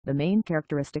The main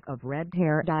characteristic of red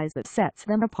hair dyes that sets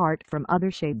them apart from other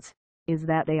shades is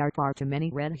that they are far too many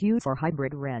red hues or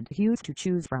hybrid red hues to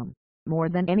choose from. More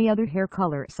than any other hair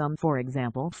color, for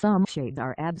example, some shades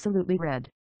are absolutely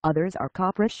red, others are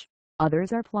copperish,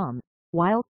 others are plum,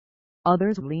 while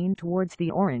others lean towards the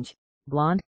orange,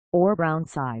 blonde, or brown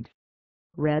side.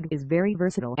 Red is very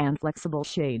versatile and flexible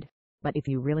shade, but if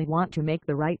you really want to make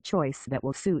the right choice that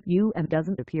will suit you and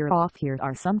doesn't appear off, here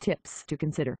are some tips to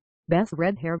consider. Best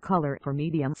red hair color for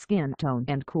medium skin tone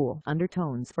and cool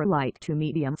undertones for light to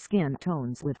medium skin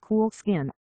tones with cool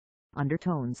skin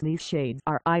undertones. These shades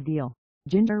are ideal.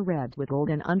 Ginger red with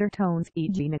golden undertones,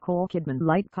 e.g. Nicole Kidman.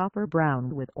 Light copper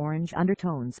brown with orange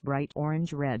undertones, bright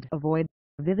orange red. Avoid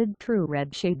vivid true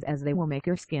red shades as they will make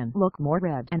your skin look more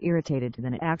red and irritated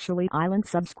than it actually is.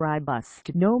 Subscribe us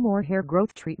to know more hair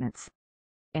growth treatments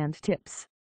and tips.